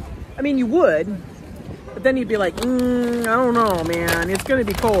 I mean, you would, but then you'd be like, I don't know, man. It's going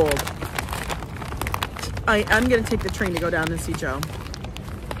to be cold. I'm going to take the train to go down and see Joe.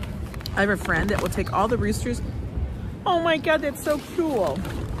 I have a friend that will take all the roosters. Oh my God, that's so cool.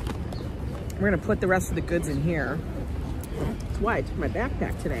 We're going to put the rest of the goods in here. That's why I took my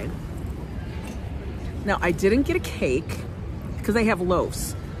backpack today. Now, I didn't get a cake because I have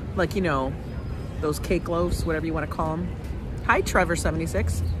loaves. Like, you know, those cake loaves, whatever you want to call them. Hi,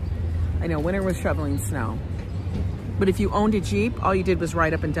 Trevor76. I know, winter was shoveling snow. But if you owned a Jeep, all you did was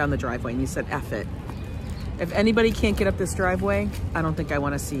ride up and down the driveway and you said, F it. If anybody can't get up this driveway, I don't think I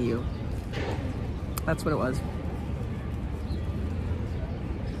want to see you. That's what it was.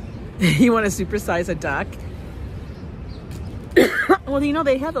 You want to supersize a duck? Well, you know,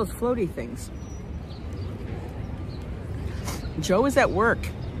 they have those floaty things. Joe is at work.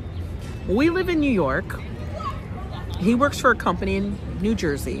 We live in New York. He works for a company in New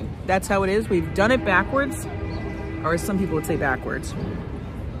Jersey. That's how it is. We've done it backwards, or as some people would say backwards,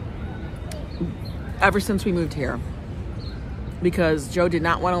 ever since we moved here. Because Joe did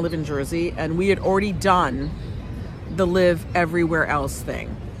not want to live in Jersey, and we had already done the live everywhere else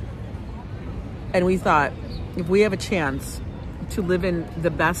thing. And we thought, if we have a chance to live in the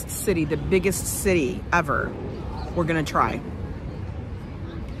best city, the biggest city ever, we're gonna try.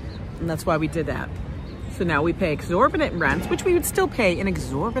 And that's why we did that. So now we pay exorbitant rent, which we would still pay an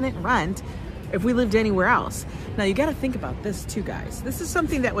exorbitant rent if we lived anywhere else. Now you gotta think about this too, guys. This is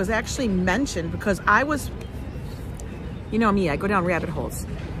something that was actually mentioned because I was, you know me, I go down rabbit holes.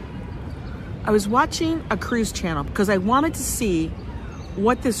 I was watching a cruise channel because I wanted to see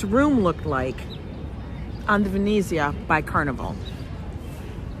what this room looked like on the Venezia by Carnival.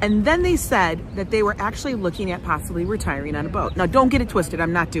 And then they said that they were actually looking at possibly retiring on a boat. Now, don't get it twisted.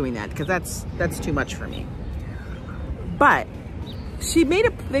 I'm not doing that because that's too much for me. But they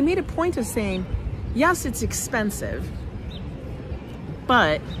made a point of saying, yes, it's expensive,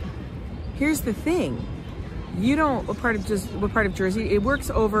 but here's the thing. You don't, what part of Jersey? It works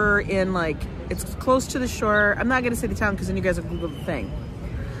over in, like, it's close to the shore. I'm not going to say the town because then you guys will Google the thing.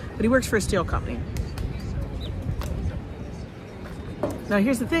 But he works for a steel company. Now,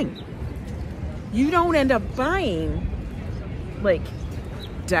 here's the thing. You don't end up buying, like,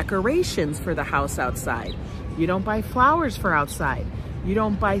 decorations for the house outside. You don't buy flowers for outside. You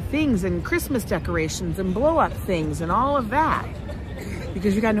don't buy things and Christmas decorations and blow-up things and all of that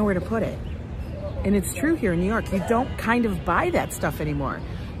because you got nowhere to put it. And it's true here in New York. You don't kind of buy that stuff anymore.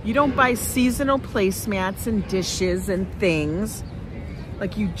 You don't buy seasonal placemats and dishes and things.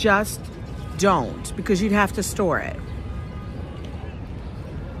 Like, you just don't, because you'd have to store it.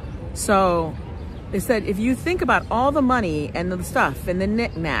 So they said, if you think about all the money and the stuff and the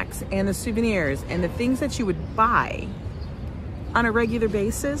knickknacks and the souvenirs and the things that you would buy on a regular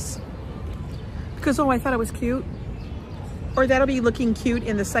basis, because, oh, I thought it was cute, or that'll be looking cute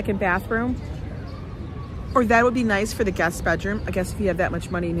in the second bathroom, or that would be nice for the guest bedroom. I guess if you have that much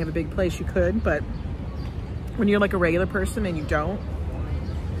money and you have a big place, you could, but when you're like a regular person and you don't,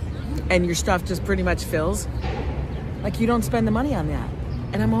 and your stuff just pretty much fills, like, you don't spend the money on that.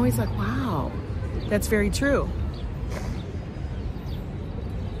 And I'm always like, wow, that's very true.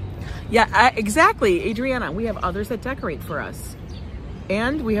 Yeah, exactly, Adriana. We have others that decorate for us.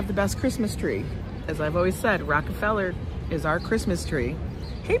 And we have the best Christmas tree. As I've always said, Rockefeller is our Christmas tree.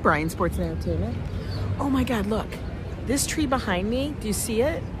 Hey, Brian, Sports and Entertainment. Oh my God, look. This tree behind me, do you see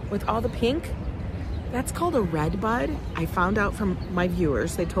it? With all the pink? That's called a red bud. I found out from my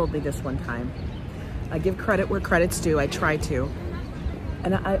viewers. They told me this one time. I give credit where credit's due. I try to.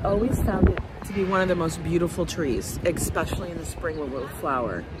 And I always found it to be one of the most beautiful trees, especially in the spring when it will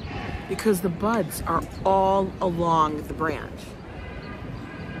flower, because the buds are all along the branch.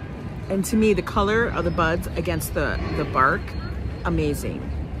 And to me, the color of the buds against the bark, amazing.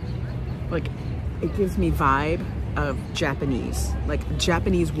 Like, it gives me vibe of Japanese, like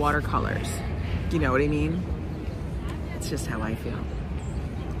Japanese watercolors. You know what I mean? It's just how I feel.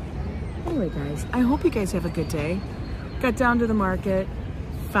 Anyway, guys, I hope you guys have a good day. Got down to the market,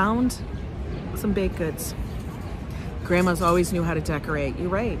 found some baked goods. Grandmas always knew how to decorate. You're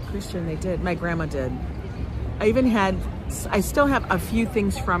right, Christian, they did. My grandma did. I still have a few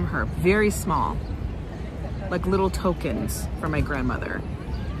things from her, very small, like little tokens from my grandmother.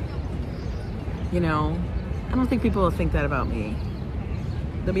 You know, I don't think people will think that about me.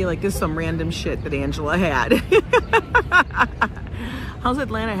 They'll be like, this is some random shit that Angela had. How's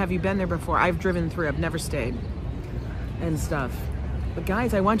Atlanta? Have you been there before? I've driven through, I've never stayed and stuff. But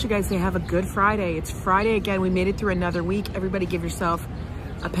guys, I want you guys to have a good Friday. It's Friday again. We made it through another week. Everybody give yourself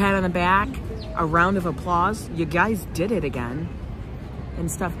a pat on the back, a round of applause. You guys did it again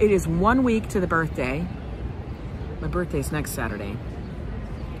and stuff. It is 1 week to the birthday. My birthday's next Saturday.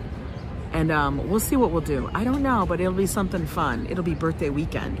 And we'll see what we'll do. I don't know, but it'll be something fun. It'll be birthday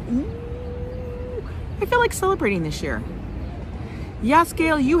weekend. Ooh, I feel like celebrating this year. Yes,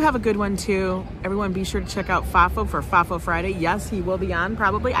 Gail, you have a good one too. Everyone be sure to check out Fafo for Fafo Friday. Yes, he will be on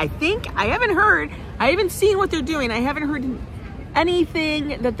probably. I think, I haven't seen what they're doing. I haven't heard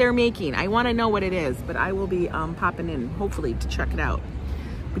anything that they're making. I want to know what it is, but I will be popping in hopefully to check it out.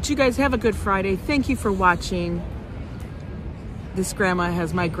 But you guys have a good Friday. Thank you for watching. This grandma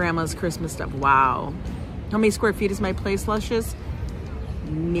has my grandma's Christmas stuff. Wow. How many square feet is my place, Luscious?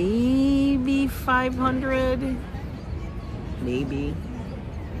 Maybe 500. Maybe.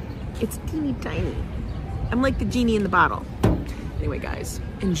 It's teeny tiny. I'm like the genie in the bottle. Anyway, guys,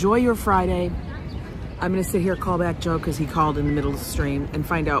 enjoy your Friday. I'm gonna sit here, call back Joe because he called in the middle of the stream and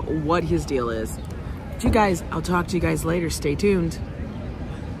find out what his deal is. But you guys, I'll talk to you guys later. Stay tuned.